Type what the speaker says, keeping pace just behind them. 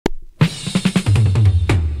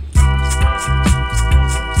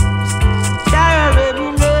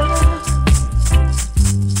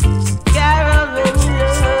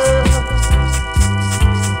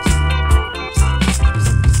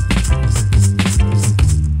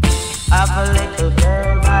Have a little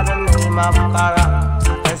girl by the name of Cara.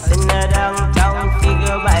 I seen her downtown,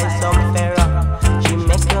 figure by some fella. She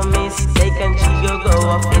make a mistake and she go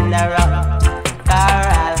up in a rock.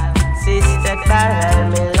 Carol, sister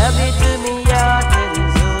Carol, me love you to me heart and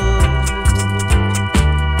soul.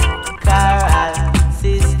 Carol,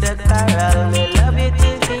 sister Carol, me love you to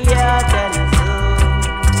me heart and soul.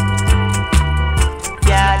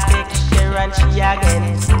 Can't take Sharon, she again,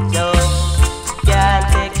 no. Can't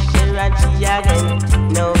take Sharon, she again,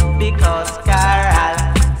 no. Because Carol,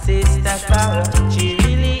 sister Carol, she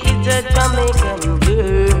really is a Jamaican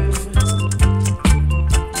girl.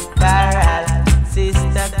 Carol,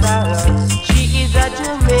 sister Carol, she is a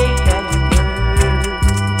Jamaican girl.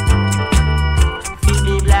 Feed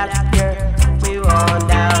me black girl, me on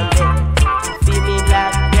down there. Feed me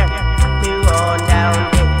black girl, me on down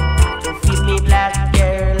there. Feed me black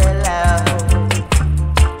girl, I love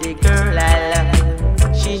the girl I love.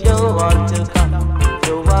 She don't want to come,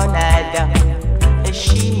 the one I love.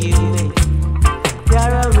 She will,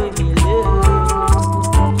 Carol will be love.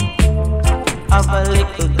 Of a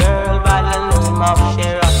little girl by the name of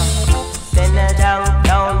Sharon. Send her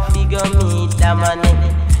down, figure me Dominic.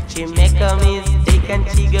 She make a mistake and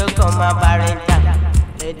she go come a Barrington.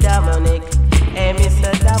 Hey Dominic, hey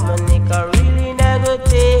Mr. Dominic, I really never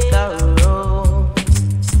take a road.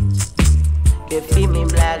 You feel me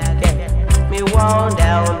black girl, me want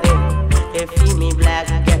down there. You feel me black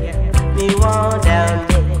girl, me want down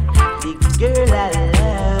there. The girl I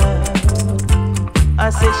love, I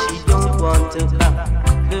say she don't want to come,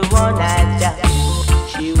 the one I love,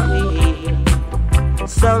 she will.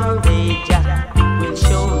 Someday Jah will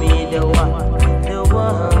show me the one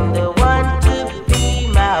to be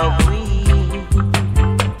my queen.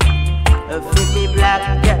 Feel me black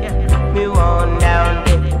girl, me want down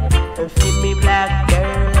there. Feel me black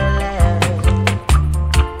girl, I love.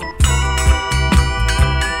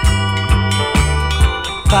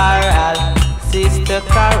 Carol, sister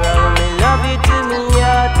Carol, me love you to me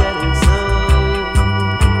heart and soul.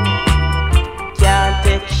 Can't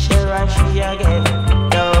take Sharon, she again,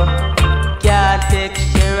 no. Can't take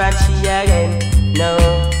Sharon, she again, no.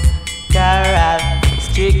 Carol,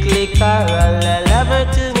 strictly Carol, I love her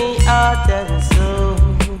to me heart and soul.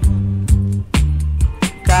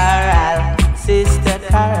 Carol, sister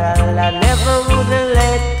Carol, I never would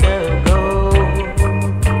let her go.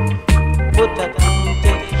 But I can't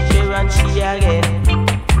take Sharon, she again.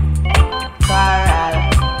 Carol,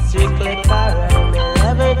 strictly Carol, me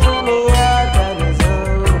love her to me heart and soul.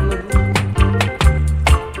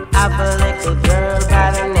 Have a little girl by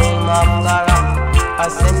the name of Cara. I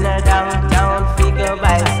send her downtown, figure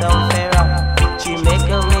by some fair.